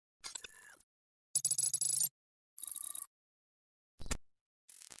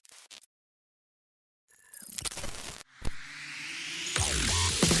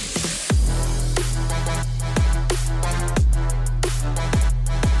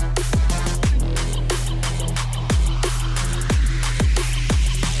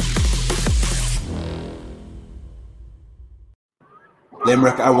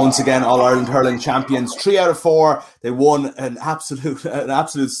Limerick are once again All-Ireland hurling champions. 3 out of 4. They won an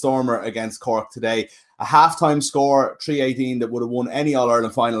absolute stormer against Cork today. A half-time score, 3-18, that would have won any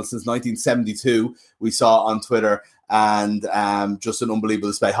All-Ireland final since 1972, we saw on Twitter. And just an unbelievable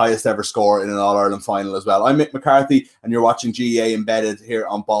display. Highest ever score in an All-Ireland final as well. I'm Mick McCarthy, and you're watching GEA Embedded here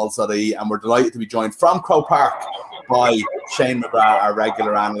on Balls.ie. And we're delighted to be joined from Croke Park by Shane McGrath, our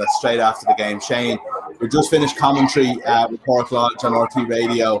regular analyst, straight after the game. Shane, we just finished commentary with Cork Lodge on RT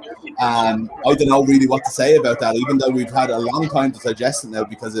Radio. I don't know really what to say about that, even though we've had a long time to digest it now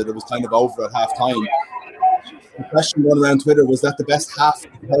because it was kind of over at half time. The question going around Twitter, was that the best half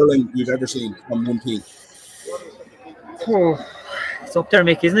hurling you've ever seen from one team? Oh, it's up there,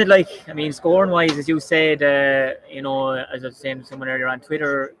 Mick, isn't it? Like, I mean, scoring-wise, as you said, as I was saying to someone earlier on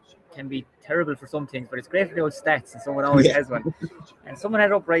Twitter, can be terrible for some things, but it's great for the old stats, and someone always has one. And someone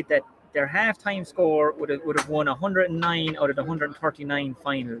had up right that their half-time score would have won 109 out of the 139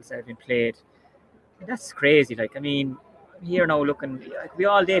 finals that have been played. And that's crazy. Like, I mean, I'm here now looking, like, we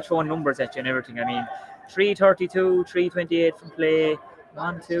all day throwing numbers at you and everything. I mean, 332, 328 from play,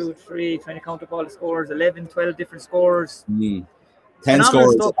 1, 2, 3, trying to count up all the scores, 11, 12 different scores. 10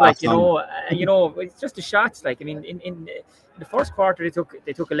 scores. Stuff, like, it's just the shots. Like, I mean, in the first quarter,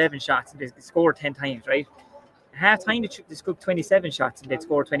 they took 11 shots and they scored 10 times, right? Half time, they took 27 shots and they'd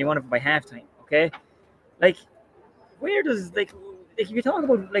score 21 of them by half time. Okay, like, where does like if you talk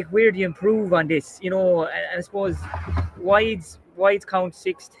about like where do you improve on this? And I suppose wides count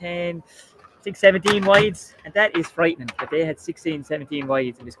 6, 10. 17 wides, and that is frightening. But they had 16, 17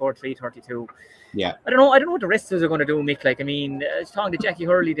 wides, and they scored 332. Yeah, I don't know what the rest of us are going to do, Mick. Like, I mean, I was talking to Jackie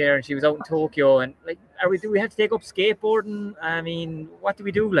Hurley there, and she was out in Tokyo, and like, do we have to take up skateboarding? I mean, what do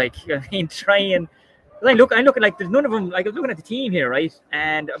we do? Like, I mean, I'm looking like there's none of them. Like, I'm looking at the team here, right?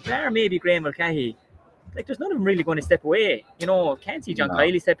 And bar maybe Graham Mulcahy, like, there's none of them really going to step away. Can't see John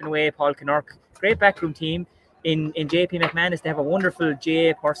Kiley stepping away. Paul Kinnerk, great backroom team. In JP McManus, they have a wonderful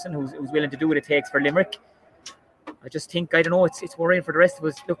GA person who's willing to do what it takes for Limerick. I just think, I don't know, it's worrying for the rest of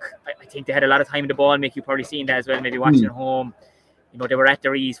us. Look, I think they had a lot of time in the ball, Mick. You've probably seen that as well, maybe watching at home. They were at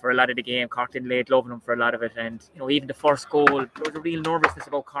their ease for a lot of the game. Cork didn't lay loving them for a lot of it. And, even the first goal, there was a real nervousness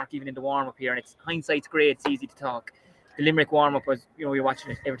about Cork even in the warm-up here. And it's hindsight's great. It's easy to talk. The Limerick warm-up was, you're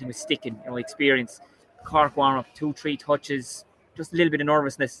watching it, everything was sticking, experience. Cork warm-up, 2-3 touches, just a little bit of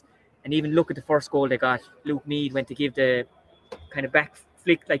nervousness. And even look at the first goal they got. Luke Meade went to give the kind of back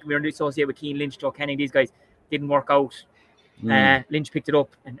flick, like we were associated with Keane Lynch, Joe Canning. These guys didn't work out. Lynch picked it up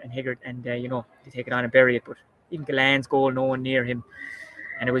and Higgard, and they take it on and bury it. But even Galan's goal, no one near him.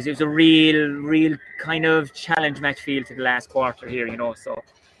 And it was a real kind of challenge match feel to the last quarter here, So,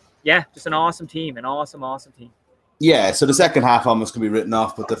 yeah, just an awesome team, an awesome team. Yeah, so the second half almost can be written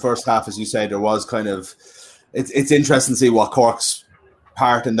off, but the first half, as you say, there was kind of it's interesting to see what Cork's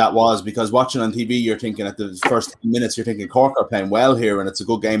part in that was, because watching on TV, you're thinking at the first 10 minutes, you're thinking Cork are playing well here and it's a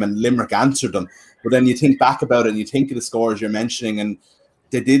good game, and Limerick answered them. But then you think back about it and you think of the scores you're mentioning, and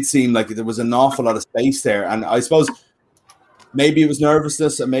they did seem like there was an awful lot of space there. And I suppose maybe it was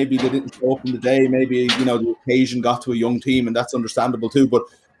nervousness, and maybe they didn't show up in the day. Maybe, the occasion got to a young team, and that's understandable too. But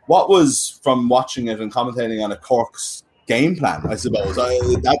what was, from watching it and commentating on it, Cork's game plan, I suppose?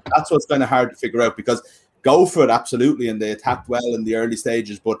 That's what's kind of hard to figure out, because go for it, absolutely, and they attacked well in the early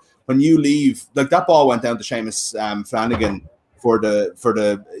stages. But when you leave, like, that ball went down to Seamus Flanagan for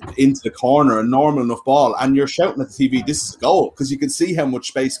the into the corner, a normal enough ball, and you're shouting at the TV, "This is a goal," because you can see how much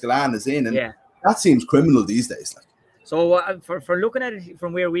space Galan is in, and that seems criminal these days. Like. So for looking at it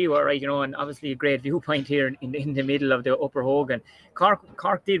from where we were, right, and obviously a great viewpoint here in the middle of the Upper Hogan,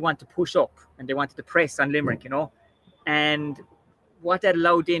 Cork did want to push up, and they wanted to press on Limerick, and what that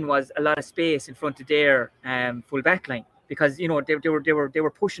allowed in was a lot of space in front of their full back line, because they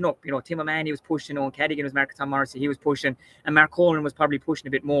were pushing up. Tim O'Mahony was pushing, and Cadigan was Mark Tom Morrissey, he was pushing, and Mark Coleman was probably pushing a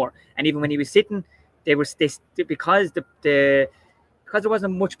bit more. And even when he was sitting, because there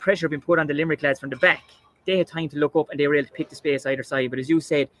wasn't much pressure being put on the Limerick lads from the back, they had time to look up and they were able to pick the space either side. But as you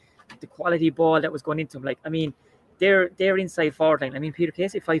said, the quality ball that was going into them, like, I mean, they're inside forward line. I mean, Peter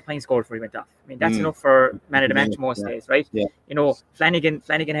Casey, 5 points scored before he went off. I mean, that's enough for man of the match most days, right? Yeah. Flanagan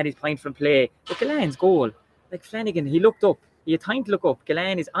had his point from play. But Galan's goal, like, Flanagan, he looked up. He had time to look up.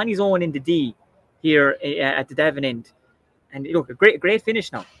 Galan is on his own in the D here at the Devon end. And look, a great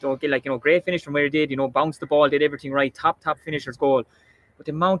finish now. So, great finish from where he did. Bounced the ball, did everything right. Top finisher's goal. But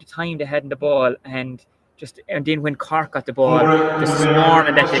the amount of time they had in the ball, and then when Cork got the ball, the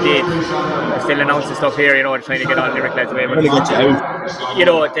swarming that they did. We're still announcing stuff here, trying to get all Limerick lads away. But,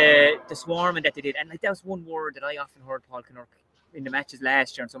 the swarming that they did. And like, that was one word that I often heard Paul Kinnerk in the matches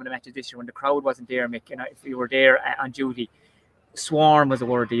last year and some of the matches this year when the crowd wasn't there, Mick. If you were there on duty, swarm was the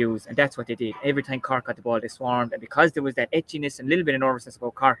word they used, and that's what they did. Every time Cork got the ball, they swarmed, and because there was that edginess and a little bit of nervousness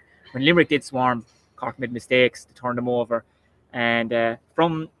about Cork, when Limerick did swarm, Cork made mistakes to turn them over, and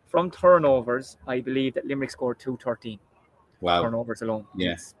from turnovers, I believe that Limerick scored 213. Wow. Turnovers alone.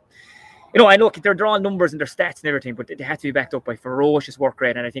 Yes. You know, I look, they're drawing numbers and their stats and everything, but they have to be backed up by ferocious work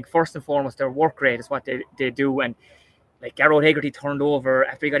rate. And I think first and foremost, their work rate is what they do. And like Garrod Hegarty turned over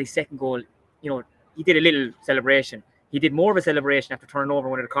after he got his second goal, you know, he did a little celebration. He did more of a celebration after turning over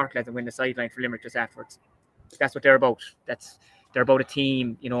one of the Cork lads and win the sideline for Limerick just afterwards. That's what they're about. They're about a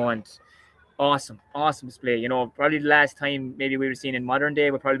team, you know, and awesome display. You know, probably the last time maybe we were seeing in modern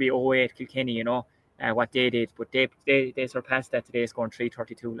day would probably be 08 Kilkenny, you know, what they did. But they surpassed that today, scoring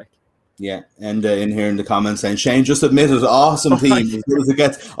 332, like. Yeah, and in here in the comments saying, Shane just admitted, awesome team. As good as it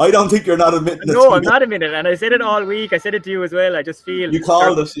gets. I don't think you're not admitting it. No, I'm not admitting it. And I said it all week. I said it to you as well. I just feel... You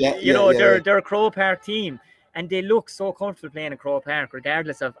called us, yeah. They're a Croke Park team. And they look so comfortable playing in Croke Park,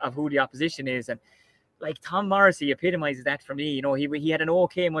 regardless of who the opposition is. And like Tom Morrissey epitomises that for me. You know, he had an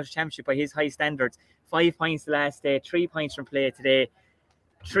okay Munster Championship by his high standards. 5 points the last day, 3 points from play today,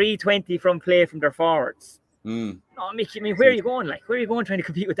 320 from play from their forwards. Oh, Mickey, I mean, where are you going? Like, where are you going trying to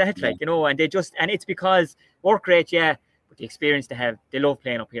compete with that? Like, you know, and it's because work rate, yeah, but the experience they have, they love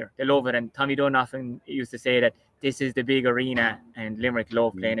playing up here. They love it. And Tommy Dunn often used to say that this is the big arena, and Limerick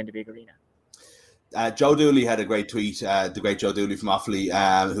love playing in the big arena. Joe Dooley had a great tweet, the great Joe Dooley from Offaly,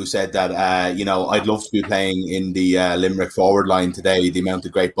 who said that, you know, I'd love to be playing in the Limerick forward line today, the amount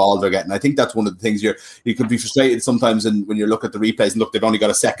of great ball they're getting. I think that's one of the things you can be frustrated sometimes when you look at the replays and look, they've only got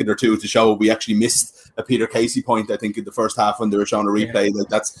a second or two to show. We actually missed a Peter Casey point, I think, in the first half when they were showing a replay. Yeah. Like,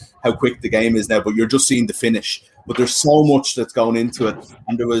 that's how quick the game is now, but you're just seeing the finish. But there's so much that's going into it.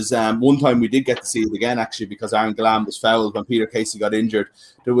 And there was one time we did get to see it again, actually, because Aaron Gillan was fouled when Peter Casey got injured.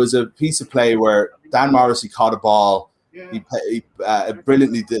 There was a piece of play where Dan Morrissey caught a ball. He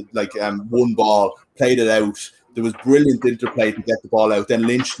brilliantly did, like, one ball, played it out. There was brilliant interplay to get the ball out. Then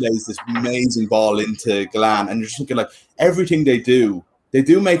Lynch lays this amazing ball into Gillan. And you're just thinking, like, everything they do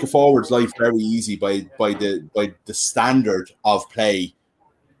make a forward's life very easy by the standard of play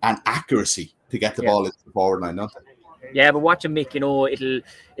and accuracy to get the ball into the forward line, don't they? Yeah, but watch him, Mick, you know,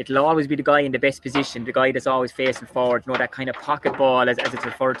 it'll always be the guy in the best position, the guy that's always facing forward, you know, that kind of pocket ball, as it's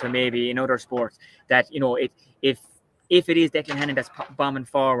referred to maybe in other sports, that, you know, if it is Declan Hannon that's bombing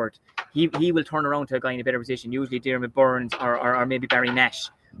forward, he will turn around to a guy in a better position, usually Diarmuid Burns or maybe Barry Nash,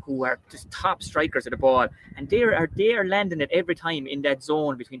 who are just top strikers of the ball, and they are landing it every time in that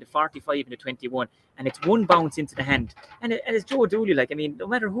zone between the 45 and the 21, and it's one bounce into the hand. And it's Joe Dooley, like, I mean, no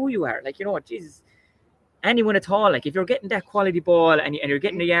matter who you are, like, you know, Jesus, anyone at all, like, if you're getting that quality ball and you're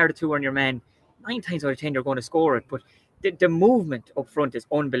getting a yard or two on your man, 9 times out of 10 you're going to score it. But the movement up front is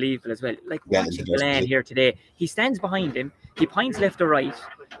unbelievable as well. Like, watching Gillan here today, he stands behind him, he points left or right,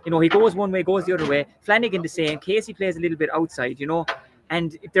 you know, he goes one way, goes the other way. Flanagan the same, Casey plays a little bit outside, you know,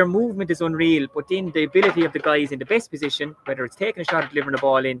 and their movement is unreal. But then the ability of the guys in the best position, whether it's taking a shot or delivering the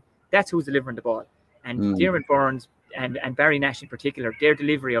ball in, that's who's delivering the ball. And Diarmuid Burns and Barry Nash in particular, their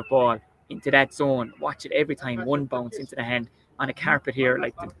delivery of ball into that zone, watch it every time, one bounce into the hand on a carpet here,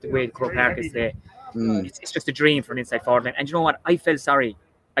 like the way the Croke Park is today. It's just a dream for an inside forward line. And you know what? I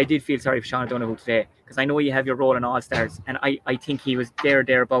did feel sorry for Sean Donoghue today, because I know you have your role in All-Stars, and I think he was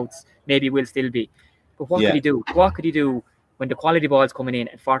thereabouts, maybe will still be. But what could he do? What could he do when the quality ball's coming in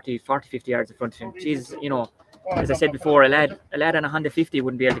at 40, 50 yards in front of him? Jesus, you know, as I said before, a lad on 150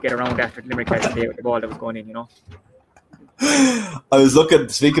 wouldn't be able to get around after the Limerick had today with the ball that was going in, you know. I was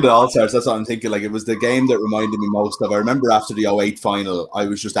speaking of All-Stars, that's what I'm thinking. Like, it was the game that reminded me most of. I remember after the 08 final, I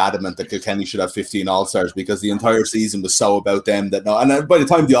was just adamant that Kilkenny should have 15 All-Stars, because the entire season was so about them that no. And by the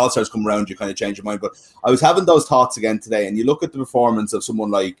time the All-Stars come around, you kind of change your mind. But I was having those thoughts again today, and you look at the performance of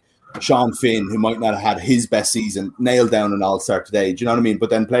someone like Sean Finn, who might not have had his best season, nailed down an All-Star today. Do you know what I mean? But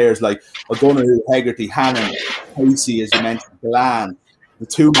then players like O'Donoghue, Hegarty, Hannon, Casey, as you mentioned, Gillan, the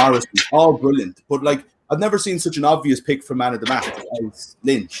two Morrissey, all brilliant. But like, I've never seen such an obvious pick for man of the match as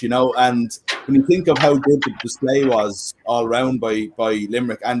Lynch, you know. And when you think of how good the display was all around by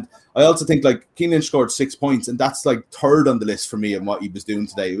Limerick, and I also think, like, Cian Lynch scored 6 points, and that's like third on the list for me of what he was doing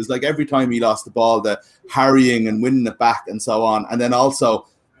today. It was like every time he lost the ball, the harrying and winning it back and so on. And then also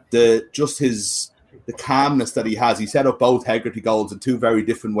the calmness that he has. He set up both Hegarty goals in two very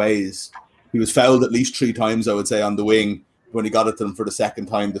different ways. He was fouled at least 3 times, I would say, on the wing when he got it to them for the second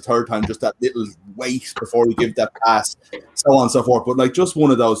time. The third time, just that little wait before he give that pass, so on and so forth. But like, just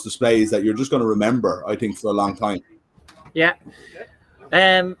one of those displays that you're just going to remember, I think, for a long time. Yeah.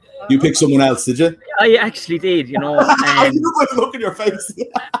 You picked someone else, did you? I actually did, you know. Look at your face.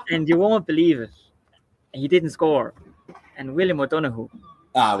 And you won't believe it. He didn't score. and William O'Donoghue.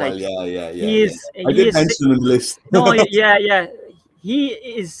 Well, Like, yeah. He is. I did mention him in the list. No, yeah. He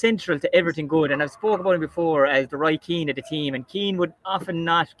is central to everything good, and I've spoken about him before as the right Keane of the team. And Keane would often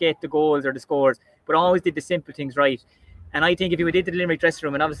not get the goals or the scores, but always did the simple things right. And I think if you did the Limerick dressing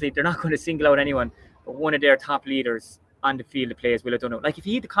room, and obviously they're not going to single out anyone, but one of their top leaders on the field of play is Will O'Donoghue. Like, if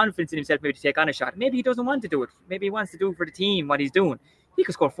he had the confidence in himself maybe to take on a shot, maybe he doesn't want to do it. Maybe he wants to do it for the team, what he's doing. He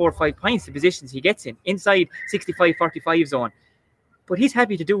could score 4 or 5 points the positions he gets in, inside 65-45 zone. But he's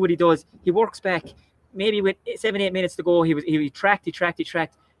happy to do what he does. He works back. Maybe with 7-8 minutes to go, he tracked,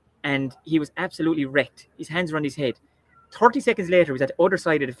 and he was absolutely wrecked. His hands were on his head. 30 seconds later, he was at the other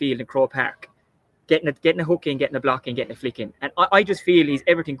side of the field in Croke Park, getting a hook in, getting a block in, getting a flick in. And I just feel he's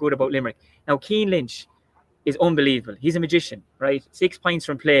everything good about Limerick. Now, Cian Lynch is unbelievable. He's a magician, right? 6 points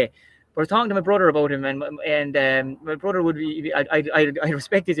from play. But I was talking to my brother about him, and my brother would be. I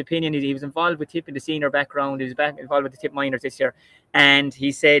respect his opinion. He was involved with Tip in the senior background. He was involved with the Tip minors this year, and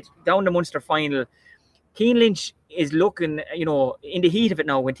he said down the Munster final, Cian Lynch is looking, in the heat of it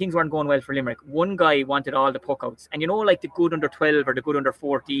now when things weren't going well for Limerick. One guy wanted all the puckouts, and like the good under 12 or the good under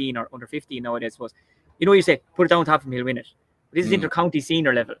 14 or under 15 nowadays was, you say put it down top of him, he'll win it. But this is inter-county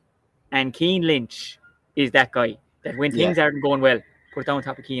senior level, and Cian Lynch is that guy that when things aren't going well, put it down on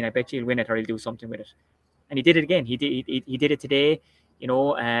top of Keane. I bet you he'll win it or he'll do something with it. And he did it again. He did it today. He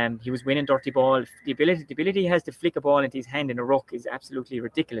was winning dirty ball. The ability he has to flick a ball into his hand in a ruck is absolutely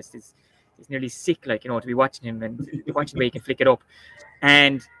ridiculous. It's nearly sick, to be watching him and watching the way he can flick it up.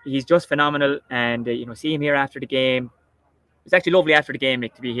 And he's just phenomenal. And, see him here after the game. It's actually lovely after the game,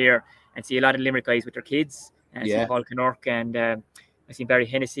 Nick, to be here and see a lot of Limerick guys with their kids. I see Paul Kinnock and I see Barry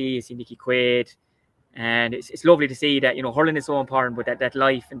Hennessy. I see Nicky Quaid. And it's lovely to see that, hurling is so important, but that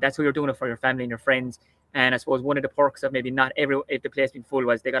life, and that's what you're doing it for your family and your friends. And I suppose one of the perks of maybe not if the place being full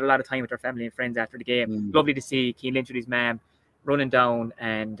was they got a lot of time with their family and friends after the game. Lovely to see Cian Lynch with his mum running down,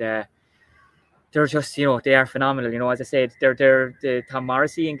 and they're just, they are phenomenal. As I said, they're Tom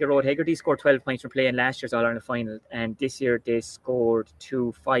Morrissey and Gerard Hegarty scored 12 points from play in last year's All-Ireland final, and this year they scored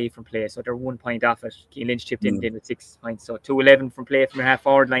 2-5 from play, so they're 1 point off it. Cian Lynch chipped in with 6 points, so 2-11 from play from your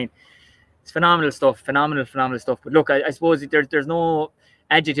half-forward line. It's phenomenal stuff. Phenomenal stuff. But look, I suppose there's no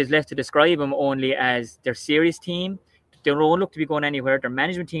adjectives left to describe them, only as their serious team. They don't look to be going anywhere. Their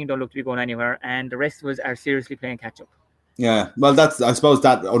management team don't look to be going anywhere, and the rest of us are seriously playing catch up. Yeah, well, I suppose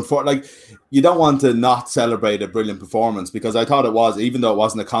that you don't want to not celebrate a brilliant performance, because I thought it was, even though it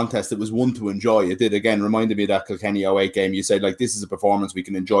wasn't a contest, it was one to enjoy. It did, again, reminded me of that Kilkenny 08 game. You say, this is a performance we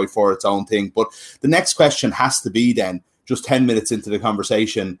can enjoy for its own thing. But the next question has to be then, just 10 minutes into the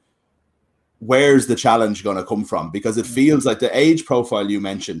conversation, where's the challenge going to come from? Because it feels like the age profile you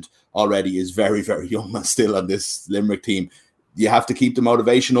mentioned already is very, very young and still on this Limerick team. You have to keep the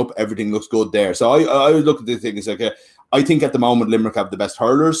motivation up. Everything looks good there. So I would look at the thing as I think at the moment Limerick have the best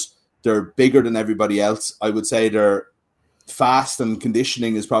hurlers. They're bigger than everybody else. I would say they're fast, and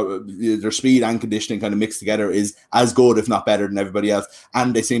conditioning is probably, their speed and conditioning kind of mixed together is as good, if not better, than everybody else.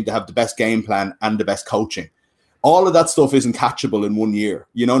 And they seem to have the best game plan and the best coaching. All of that stuff isn't catchable in 1 year.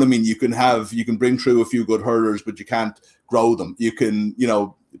 You know what I mean? You can bring through a few good hurlers, but you can't grow them. You can,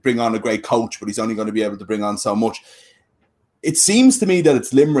 bring on a great coach, but he's only going to be able to bring on so much. It seems to me that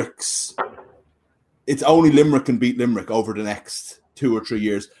it's only Limerick can beat Limerick over the next 2 or 3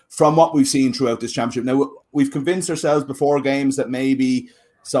 years from what we've seen throughout this championship. Now, we've convinced ourselves before games that maybe,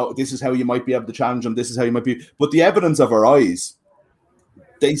 so this is how you might be able to challenge them. This is how you might be, but the evidence of our eyes,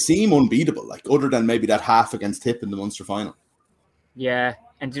 they seem unbeatable, other than maybe that half against Tip in the Munster final. Yeah,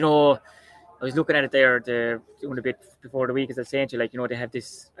 and I was looking at it there, doing a bit before the week, as I was saying to you, they have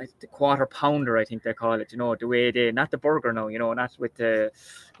this the quarter pounder, I think they call it, the way they, not the burger now, not with the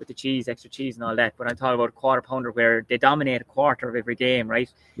cheese, extra cheese and all that, but I'm talking about a quarter pounder where they dominate a quarter of every game,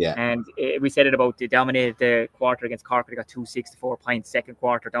 right? Yeah. And we said it about, they dominated the quarter against Cork, they got 264 points, second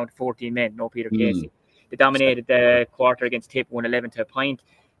quarter down to 14 men, no Peter Casey. They dominated the quarter against Tip, 111 to a point.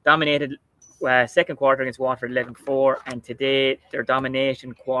 Dominated second quarter against Waterford, 11-4. And today, their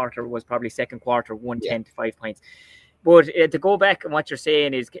domination quarter was probably second quarter, 110 to 5 points. But to go back and what you're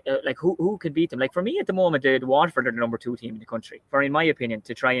saying is, who can beat them? For me at the moment, the Waterford are the number 2 team in the country, in my opinion,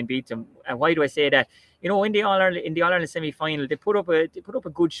 to try and beat them. And why do I say that? In the All-Ireland semi-final, they put up a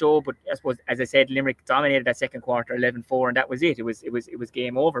good show, but I suppose, as I said, Limerick dominated that second quarter, 11-4, and that was it. It was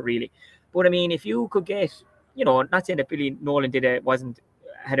game over, really. But I mean, if you could get, not saying that Billy Nolan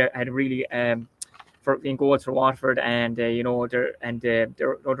had a really for in goals for Waterford, and their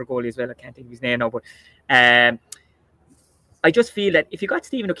other goalie as well. I can't think of his name now, but I just feel that if you got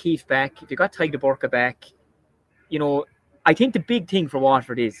Stephen O'Keefe back, if you got Tyga Burka back, I think the big thing for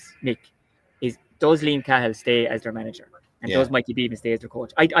Waterford is, Nick, is does Liam Cahill stay as their manager? and does Mikey Bevan stay as their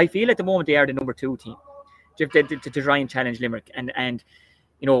coach? I feel at the moment they are the number 2 team to try and challenge Limerick, and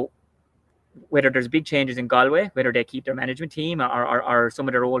you know, whether there's big changes in Galway, whether they keep their management team or some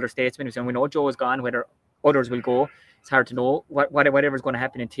of their older statesmen, and we know Joe is gone, whether others will go, it's hard to know whatever's going to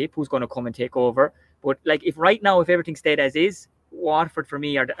happen in Tip, who's going to come and take over. But like, if everything stayed as is, Waterford for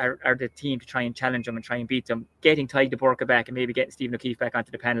me are the team to try and challenge them and try and beat them, getting Ty DeBurka back and maybe getting Stephen O'Keefe back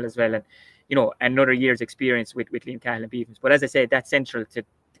onto the panel as well, and you know, another year's experience with Liam Cahill and Beavens. But as I said, that's central to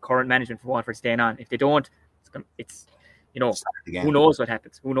the current management for Waterford staying on. If they don't, it's you know, who knows what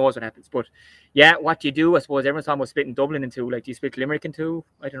happens. But yeah, what do you do? I suppose everyone's talking about splitting Dublin in 2. Like, do you split Limerick in 2?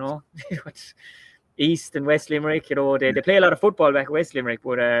 I don't know. East and West Limerick, you know, they play a lot of football back at West Limerick,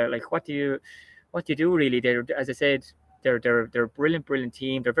 but like, what do you do really? They're, as I said, they're a brilliant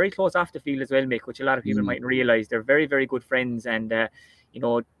team. They're very close off the field as well, Mick, which a lot of people mightn't realise. They're very, very good friends, and you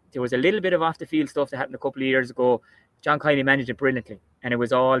know, there was a little bit of off the field stuff that happened a couple of years ago. John Kiely managed it brilliantly, and it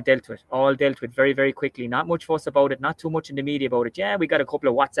was all dealt with very, very quickly. Not much fuss about it, not too much in the media about it. Yeah, we got a couple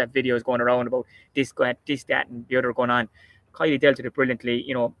of WhatsApp videos going around about this, that, and the other going on. Kiely dealt with it brilliantly.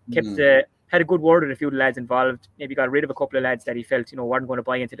 You know, had a good word with a few of the lads involved. Maybe got rid of a couple of lads that he felt, you know, weren't going to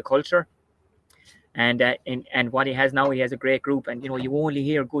buy into the culture. And what he has now, he has a great group, and you know, you only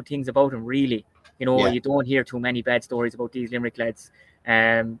hear good things about him, really. You know, you don't hear too many bad stories about these Limerick lads.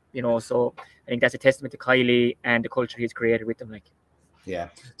 You know, so I think that's a testament to Kiely and the culture he's created with them. Like, yeah,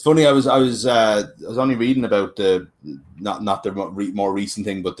 it's funny. I was only reading about the not the more recent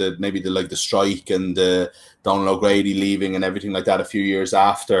thing, but the strike and Donald O'Grady leaving and everything like that a few years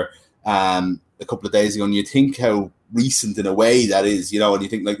after. A couple of days ago, and you think how recent in a way that is, you know, and you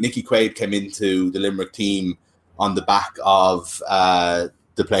think like Nicky Quaid came into the Limerick team on the back of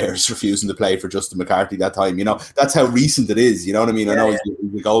the players refusing to play for Justin McCarthy that time. You know, that's how recent it is. You know what I mean? I know he's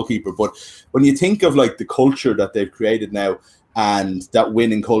the goalkeeper, but when you think of like the culture that they've created now and that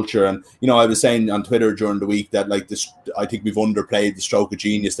winning culture, and you know, I was saying on Twitter during the week that like this, I think we've underplayed the stroke of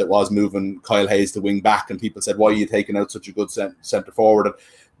genius that was moving Kyle Hayes to wing back, and people said, why are you taking out such a good centre forward? And,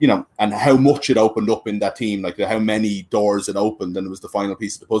 you know, and how much it opened up in that team, like how many doors it opened, and it was the final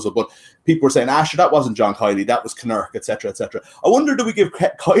piece of the puzzle. But people were saying, sure, that wasn't John Kiely, that was Kinnerk, etc., etc. I wonder, do we give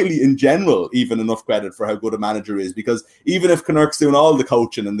Kiely in general even enough credit for how good a manager is? Because even if Kinnerk's doing all the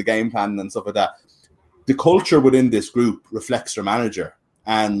coaching and the game planning and stuff like that, the culture within this group reflects their manager.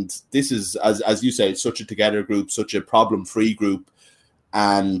 And this is, as you say, such a together group, such a problem-free group,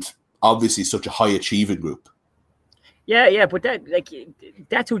 and obviously such a high-achieving group. Yeah, but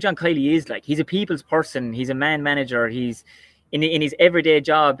that's who John Kiely is. Like, he's a people's person. He's a man manager. He's in his everyday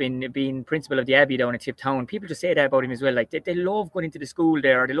job in being principal of the Abbey down in Tiptown. People just say that about him as well. Like, they love going into the school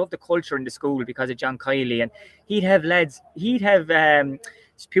there. They love the culture in the school because of John Kiely. And he'd have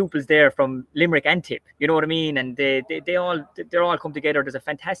pupils there from Limerick and Tip. You know what I mean? And they're all come together. There's a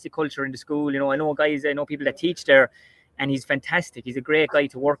fantastic culture in the school. You know, I know people that teach there. And he's fantastic. He's a great guy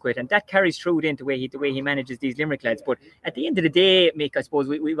to work with, and that carries through into the way he manages these Limerick lads. But at the end of the day, Mick, I suppose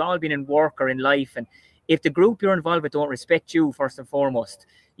we've all been in work or in life, and if the group you're involved with don't respect you first and foremost,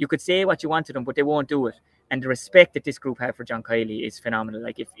 you could say what you want to them, but they won't do it. And the respect that this group have for John Kiely is phenomenal.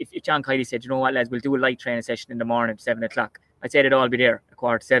 Like, if John Kiely said, you know what, lads, we'll do a light training session in the morning at 7 o'clock, I'd say they'd all be there at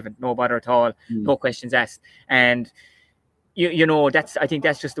 6:45, no bother at all, no questions asked. And you know, I think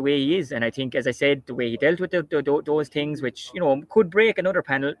that's just the way he is. And I think, as I said, the way he dealt with those things, which, you know, could break another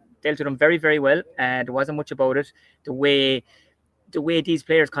panel, dealt with them very, very well. And there wasn't much about it. The way these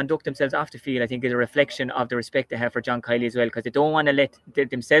players conduct themselves off the field, I think, is a reflection of the respect they have for John Kiely as well, because they don't want to let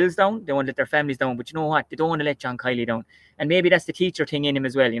themselves down. They want to let their families down. But you know what? They don't want to let John Kiely down. And maybe that's the teacher thing in him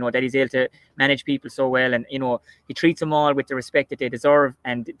as well, you know, that he's able to manage people so well. And, you know, he treats them all with the respect that they deserve.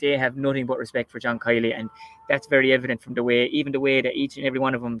 And they have nothing but respect for John Kiely. And that's very evident from the way that each and every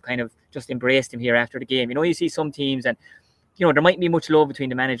one of them kind of just embraced him here after the game. You know, you see some teams, and you know, there might be much love between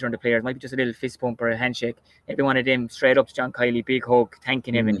the manager and the players. Might be just a little fist bump or a handshake. Every one of them straight up to John Kiely, big hug,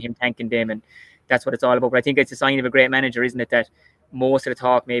 thanking him and him thanking them. And that's what it's all about. But I think it's a sign of a great manager, isn't it, that most of the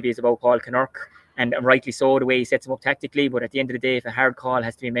talk maybe is about Paul Kinnerk, and rightly so, the way he sets him up tactically. But at the end of the day, if a hard call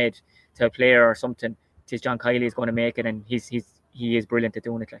has to be made to a player or something, it is John Kiely is going to make it, and he is brilliant at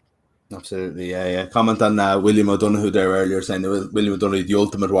doing it. Like. Absolutely, yeah. Comment on William O'Donoghue there earlier, saying that William O'Donoghue, the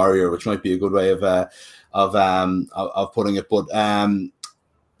ultimate warrior, which might be a good way of putting it. But I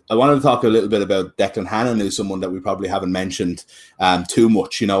wanted to talk a little bit about Declan Hannon, who's someone that we probably haven't mentioned too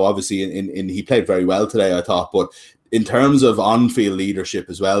much. You know, obviously, he played very well today, I thought. But in terms of on-field leadership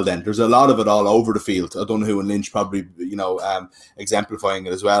as well, then there's a lot of it all over the field. O'Donoghue and Lynch probably, exemplifying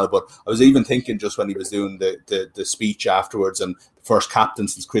it as well. But I was even thinking just when he was doing the speech afterwards, and the first captain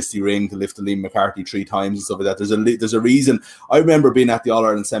since Christy Ring to lift the Liam McCarthy 3 times and stuff like that. There's a reason. I remember being at the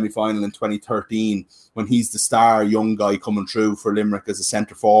All-Ireland semi-final in 2013 when he's the star young guy coming through for Limerick as a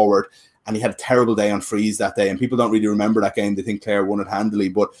centre forward. And he had a terrible day on freeze that day. And people don't really remember that game. They think Clare won it handily.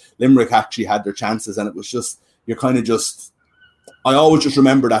 But Limerick actually had their chances. And it was just, I always just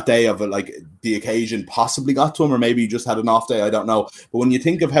remember that day of it, like the occasion possibly got to him, or maybe he just had an off day. I don't know. But when you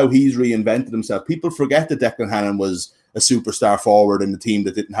think of how he's reinvented himself, people forget that Declan Hannon was a superstar forward in the team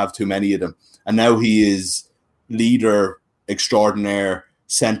that didn't have too many of them. And now he is leader extraordinaire,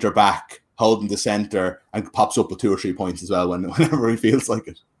 centre back, holding the centre, and pops up with 2 or 3 points as well whenever he feels like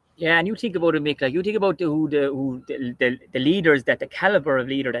it. Yeah, and you think about it, Mick, like you think about the leaders, that the caliber of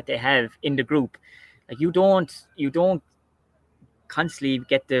leader that they have in the group. Like you don't constantly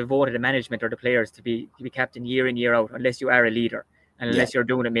get the vote of the management or the players to be captain year in, year out, unless you are a leader and unless you're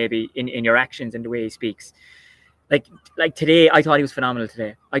doing it maybe in your actions and the way he speaks. Like today, I thought he was phenomenal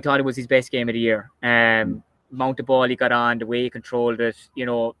today. I thought it was his best game of the year. Amount of ball he got on, the way he controlled it,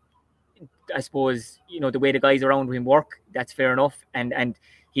 I suppose, the way the guys around him work, that's fair enough. And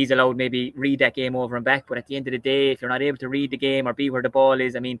he's allowed maybe read that game over and back. But at the end of the day, if you're not able to read the game or be where the ball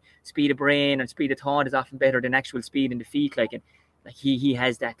is, I mean, speed of brain and speed of thought is often better than actual speed in the feet. Like he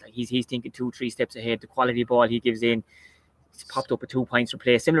has that. Like he's thinking 2-3 steps ahead. The quality ball he gives in, he's popped up with 2 points for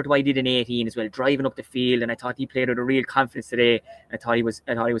play, similar to what he did in 18 as well, driving up the field. And I thought he played with a real confidence today. I thought he was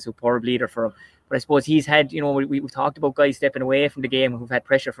a superb leader for him. But I suppose he's had, we've talked about guys stepping away from the game who've had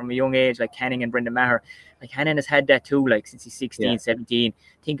pressure from a young age, like Canning and Brendan Maher. Like Hannon has had that too, like since he's 16, 17.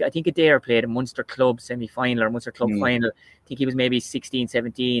 I think Adair played a Munster Club semi-final or Munster Club final. I think he was maybe 16,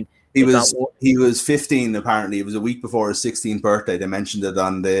 17. He was 15 apparently. It was a week before his 16th birthday. They mentioned it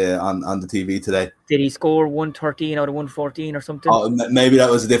on the TV today. Did he score 113 out of 114 or something? Oh, maybe that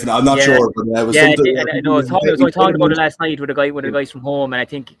was a different. I'm not sure, but that was something. I was talking about it last night with the guys from home, and I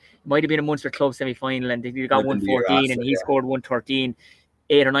think it might have been a Munster Club semi-final, and he got 114, and he scored 113.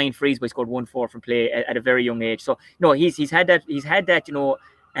 8 or 9 frees, but he scored 1-4 from play at a very young age. So no, he's had that,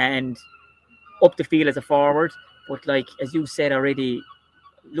 and up the field as a forward. But like as you said already,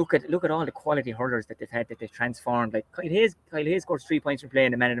 look at all the quality hurlers that they've transformed. Like Kyle Hayes scored 3 points from play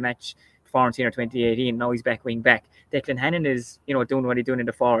in the man of the match performance here in 2018. Now he's back wing back. Declan Hannon is doing what he's doing in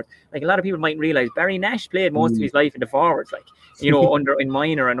the forward. Like a lot of people might realize, Barry Nash played most of his life in the forwards, like in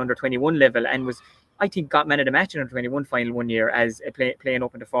minor and under 21 level, and was, I think, got man of the match in under 21 final one year as playing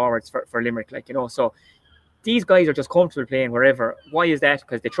up in the forwards for Limerick. So these guys are just comfortable playing wherever. Why is that?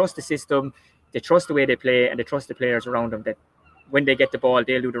 Because they trust the system, they trust the way they play, and they trust the players around them, that when they get the ball,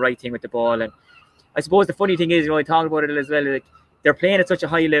 they'll do the right thing with the ball. And I suppose the funny thing is, I talk about it as well, like they're playing at such a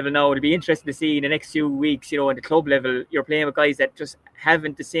high level now. It'll be interesting to see in the next few weeks, in the club level, you're playing with guys that just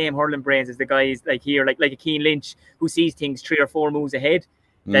haven't the same hurling brains as the guys like here, like a Keane Lynch, who sees things 3 or 4 moves ahead.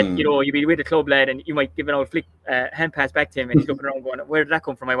 That you'd be with a club lad and you might give an old flick hand pass back to him, and he's looking around going, where did that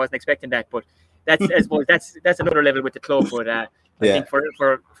come from? I wasn't expecting that. But that's I suppose that's another level with the club. But I think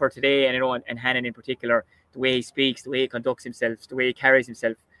for today, and Hannon in particular, the way he speaks, the way he conducts himself, the way he carries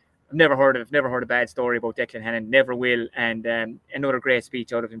himself, I've never heard a bad story about Declan Hannon, never will. And another great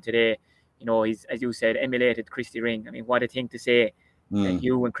speech out of him today. He's, as you said, emulated Christy Ring. I mean, what a thing to say. That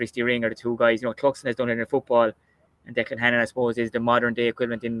you and Christy Ring are the two guys. Cluxton has done it in football, and Declan Hannon, I suppose, is the modern day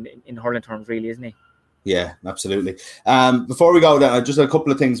equivalent in hurling terms, really, isn't he? Yeah, absolutely. Before we go down, just a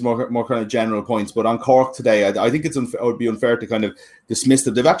couple of things, more kind of general points. But on Cork today, I think it would be unfair to kind of dismiss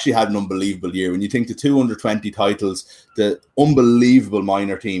them. They've actually had an unbelievable year. When you think the 220 titles, the unbelievable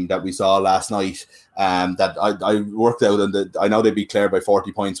minor team that we saw last night, that I worked out, and I know they beat Clare by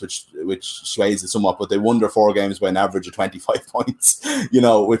 40 points, which sways it somewhat, but they won their 4 games by an average of 25 points,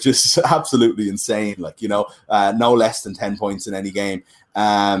 which is absolutely insane. No less than 10 points in any game.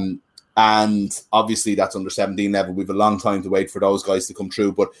 And obviously that's under 17 level. We've a long time to wait for those guys to come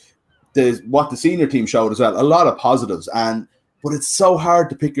through. But what the senior team showed as well, a lot of positives. But it's so hard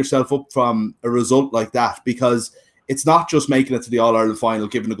to pick yourself up from a result like that, because it's not just making it to the All-Ireland final,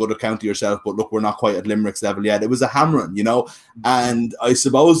 giving a good account of yourself, but look, we're not quite at Limerick's level yet. It was a hammering, And I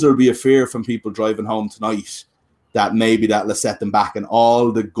suppose there'll be a fear from people driving home tonight that maybe that'll set them back, and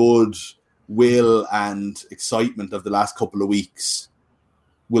all the good will and excitement of the last couple of weeks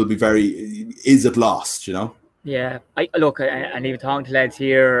will be is it lost, Yeah, and even talking to lads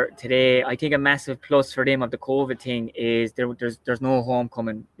here today, I think a massive plus for them of the COVID thing is there's no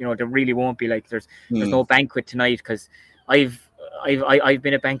homecoming. There really won't be. Like there's no banquet tonight, because I've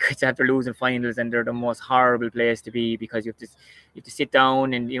been at banquets after losing finals, and they're the most horrible place to be, because you have to sit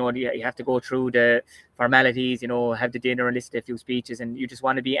down, and you have to go through the formalities, have the dinner and listen to a few speeches, and you just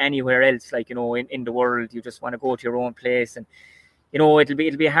want to be anywhere else, like in the world. You just want to go to your own place, and it'll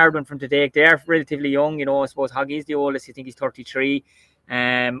be a hard one for them to take. They're relatively young, I suppose Hoggy's the oldest. I think he's 33.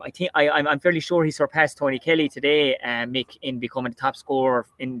 I'm fairly sure he surpassed Tony Kelly today, Mick, in becoming the top scorer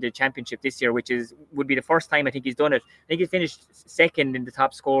in the championship this year, which would be the first time I think he's done it. I think he finished second in the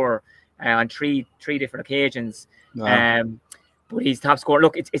top scorer on three different occasions. Wow. But he's top scorer.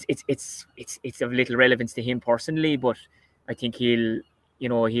 Look, it's of little relevance to him personally, but I think he's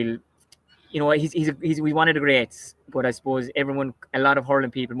one of the greats. But I suppose a lot of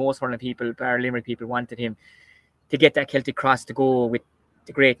most hurling people, bar Limerick people, wanted him to get that Celtic cross to go with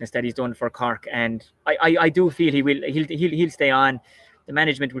the greatness that he's done for Cork, and I do feel he'll stay on. The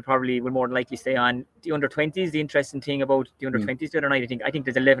management will more than likely stay on. The under 20s, the interesting thing about the under 20s the other night, I think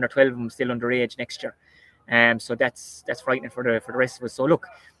there's 11 or 12 of them still underage next year, so that's frightening for the rest of us. So look,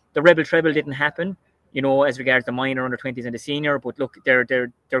 the rebel treble didn't happen, as regards the minor, under 20s and the senior, but look, they're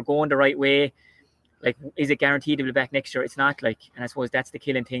going the right way. Like, is it guaranteed to be back next year? It's not, like, and I suppose that's the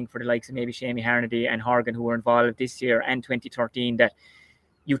killing thing for the likes of maybe Shamie Harnedy and Horgan, who were involved this year and 2013, that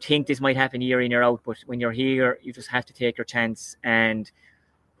you think this might happen year in, year out, but when you're here, you just have to take your chance. And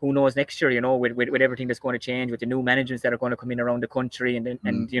who knows next year, with everything that's going to change, with the new managements that are going to come in around the country, and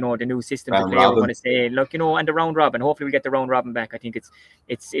the new system to play, we're going to say, look, and the round robin. Hopefully we get the round robin back. I think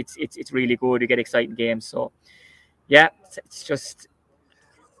it's really good. You get exciting games. So yeah, it's just,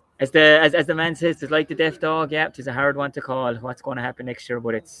 as the man says, it's like the deaf dog. Yeah, it's a hard one to call what's going to happen next year,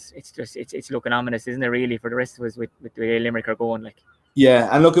 but it's looking ominous, isn't it, really, for the rest of us with the way Limerick are going, like. Yeah,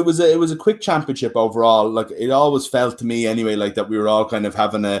 and look, it was a quick championship overall. Like, it always felt to me anyway, like that we were all kind of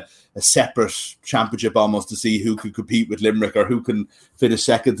having a separate championship almost to see who could compete with Limerick or who can finish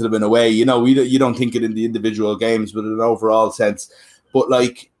second to them in a way. You don't think it in the individual games, but in an overall sense. But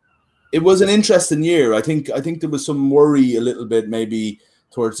like, it was an interesting year. I think there was some worry a little bit maybe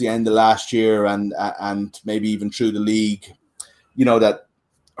towards the end of last year and maybe even through the league, that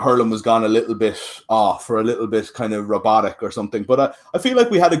hurling was gone a little bit off or a little bit kind of robotic or something. But I feel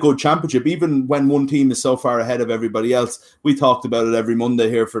like we had a good championship, even when one team is so far ahead of everybody else. We talked about it every Monday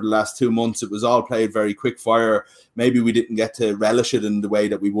here for the last 2 months. It was all played very quick fire. Maybe we didn't get to relish it in the way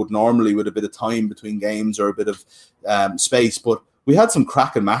that we would normally, with a bit of time between games or a bit of space. But we had some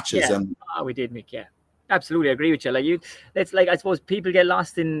cracking matches. Yeah, we did, Mick, yeah. Absolutely, I agree with you. I suppose people get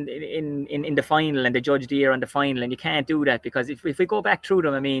lost in the final, and they judge the year on the final, and you can't do that, because if we go back through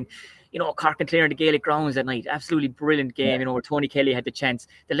them, Cork and Clare in the Gaelic grounds that night, absolutely brilliant game. Where Tony Kelly had the chance.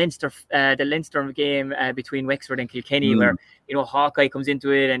 The Leinster game between Wexford and Kilkenny, where Hawkeye comes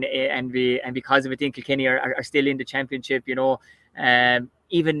into it, and because of it, Kilkenny are still in the championship. Even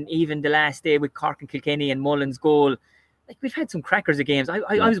the last day with Cork and Kilkenny and Mullen's goal. Like, we've had some crackers of games.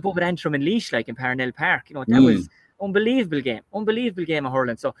 I was above at Antrim and Laois, like in Parnell Park. That was unbelievable game of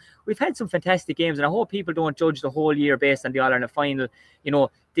hurling. So we've had some fantastic games, and I hope people don't judge the whole year based on the All-Ireland final.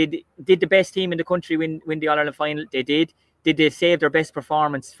 Did the best team in the country win the All-Ireland final? They did. Did they save their best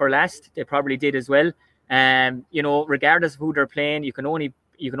performance for last? They probably did as well. Regardless of who they're playing, you can only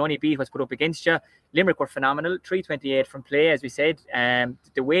beat what's put up against you. Limerick were phenomenal, 328 from play, as we said.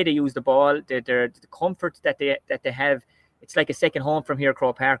 The way they use the ball, the comfort that they have. It's like a second home from here,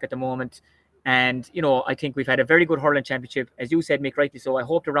 Croke Park, at the moment. And, I think we've had a very good hurling championship. As you said, Mick, rightly so. I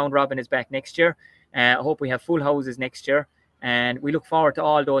hope the round robin is back next year. I hope we have full houses next year. And we look forward to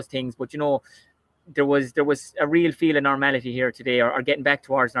all those things. But, there was a real feel of normality here today, or getting back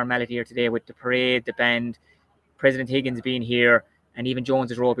towards normality here today, with the parade, the band, President Higgins being here, and even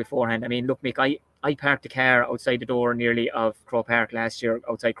Jones's Road beforehand. I mean, look, Mick, I parked the car outside the door nearly of Croke Park last year,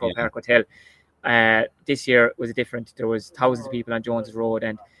 outside Croke Park Hotel. This year was different. There was thousands of people on Jones's Road,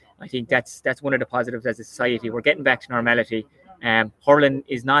 and I think that's one of the positives as a society. We're getting back to normality. Hurling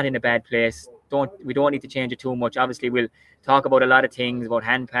is not in a bad place. We don't need to change it too much. Obviously, we'll talk about a lot of things, about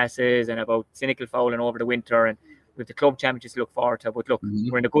hand passes and about cynical fouling over the winter, and with the club championships to look forward to. But look,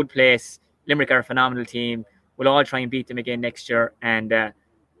 we're in a good place. Limerick are a phenomenal team. We'll all try and beat them again next year, and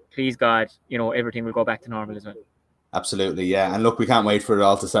please God, everything will go back to normal as well. Absolutely, yeah. And look, we can't wait for it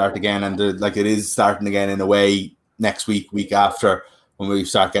all to start again. And it is starting again in a way next week after, when we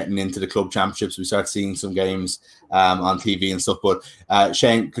start getting into the club championships. We start seeing some games on TV and stuff. But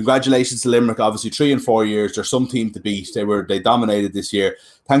Shane, congratulations to Limerick. Obviously, 3 and 4 years. There's some team to beat. They dominated this year.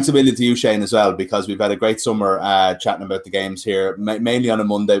 Thanks a million to you, Shane, as well, because we've had a great summer chatting about the games here, mainly on a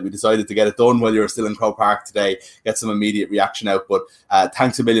Monday. We decided to get it done while you were still in Croke Park today, get some immediate reaction out. But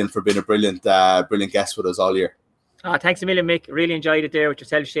thanks a million for being a brilliant guest with us all year. Thanks a million, Mick. Really enjoyed it there with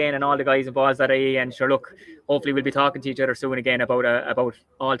yourself, Shane, and all the guys involved that and sure, look, hopefully we'll be talking to each other soon again about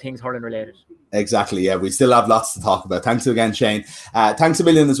all things hurling related. Exactly, yeah. We still have lots to talk about. Thanks again, Shane. Thanks a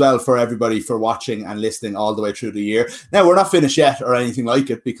million as well for everybody for watching and listening all the way through the year. Now, we're not finished yet or anything like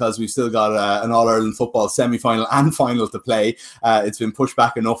it because we've still got an All-Ireland football semi-final and final to play. It's been pushed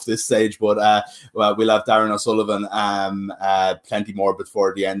back enough this stage, but we'll have Darren O'Sullivan plenty more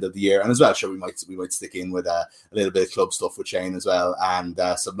before the end of the year. And as well, sure, we might stick in with a little bit of club stuff with Shane as well, and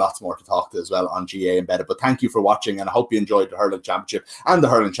some lots more to talk to as well on GAA Embedded. But thank you for watching, and I hope you enjoyed the Hurling Championship and the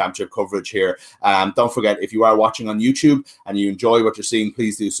Hurling Championship coverage here. Don't forget, if you are watching on YouTube and you enjoy what you're seeing,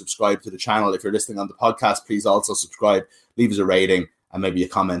 please do subscribe to the channel. If you're listening on the podcast, please also subscribe, leave us a rating and maybe a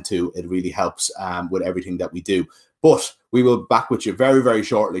comment too. It really helps with everything that we do. But we will be back with you very, very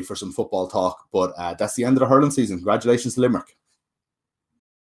shortly for some football talk. But that's the end of the hurling season. Congratulations to Limerick.